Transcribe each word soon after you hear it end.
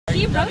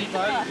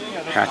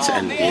Hats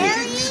and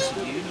beans.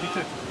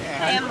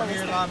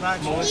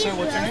 Melissa,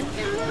 what's your name?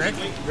 Rick.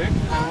 Rick,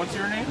 and what's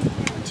your name?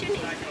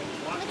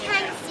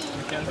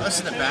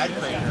 Listen to bad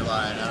Quaker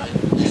line.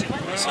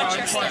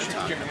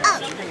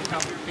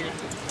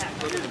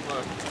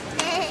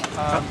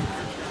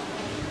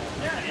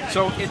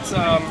 So it's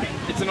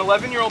an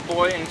 11-year-old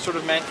boy and sort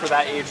of meant for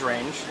that age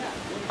range.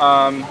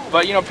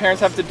 But you know,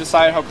 parents have to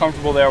decide how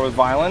comfortable they are with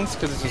violence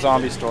because it's a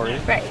zombie story.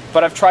 Right.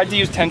 But I've tried to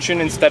use tension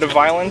instead of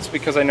violence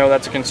because I know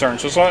that's a concern.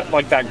 So it's not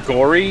like that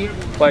gory.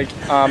 Like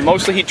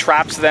mostly he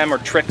traps them or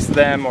tricks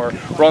them or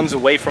runs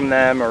away from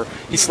them or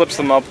he slips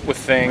them up with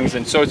things.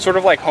 And so it's sort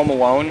of like Home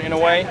Alone in a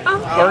way.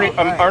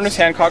 Ernest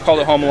Hancock called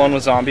it Home Alone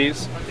with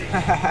zombies.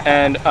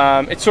 And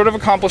it's sort of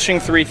accomplishing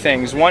three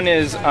things. One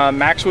is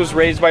Max was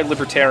raised by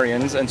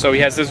libertarians, and so he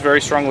has this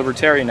very strong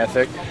libertarian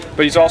ethic.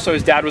 But he's also,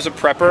 his dad was a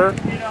prepper,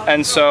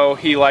 and so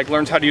he like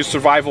learns how to use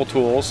survival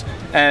tools.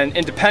 And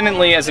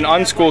independently, as an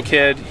unschool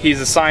kid, he's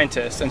a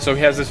scientist, and so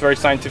he has this very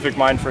scientific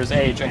mind for his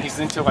age, and he's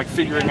into like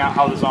figuring out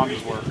how the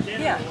zombies work.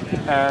 Yeah.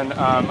 And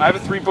I have a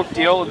 3-book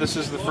deal. This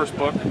is the first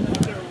book.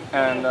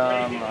 And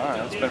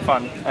it's been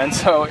fun. And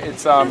so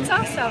it's That's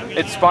awesome.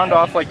 It's spawned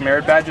off like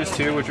merit badges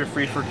too, which are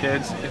free for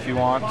kids if you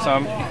want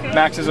some.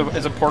 Max is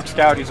a pork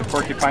scout. He's a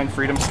Porcupine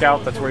Freedom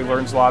Scout. That's where he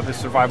learns a lot of his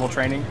survival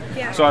training.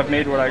 Yeah. So I've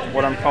made what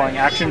I'm calling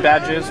action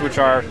badges, which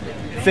are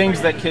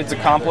things that kids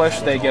accomplish.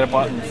 They get a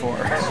button for.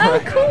 Oh,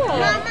 cool.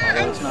 Mama,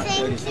 I'm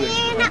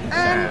thinking,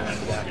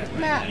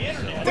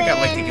 I think I'd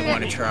like to give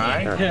one a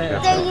try.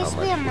 there used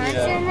to be a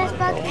monster in this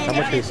book, and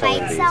if you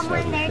fight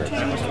someone, they're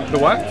turned into The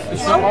what?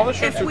 So all the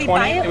shirts are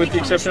 20, with the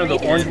exception of the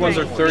orange ones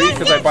are 30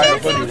 because I buy a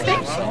hoodie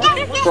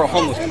for a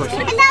homeless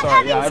person.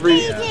 Sorry, yeah, every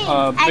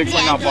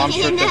Bigfoot Not Bomb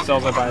shirt that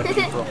sells, I buy a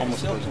hoodie for a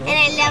homeless person. And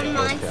I love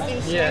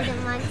monsters. Yeah.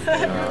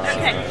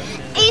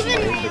 Monsters. Even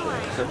real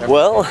ones.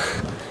 Well,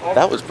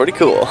 that was pretty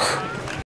cool.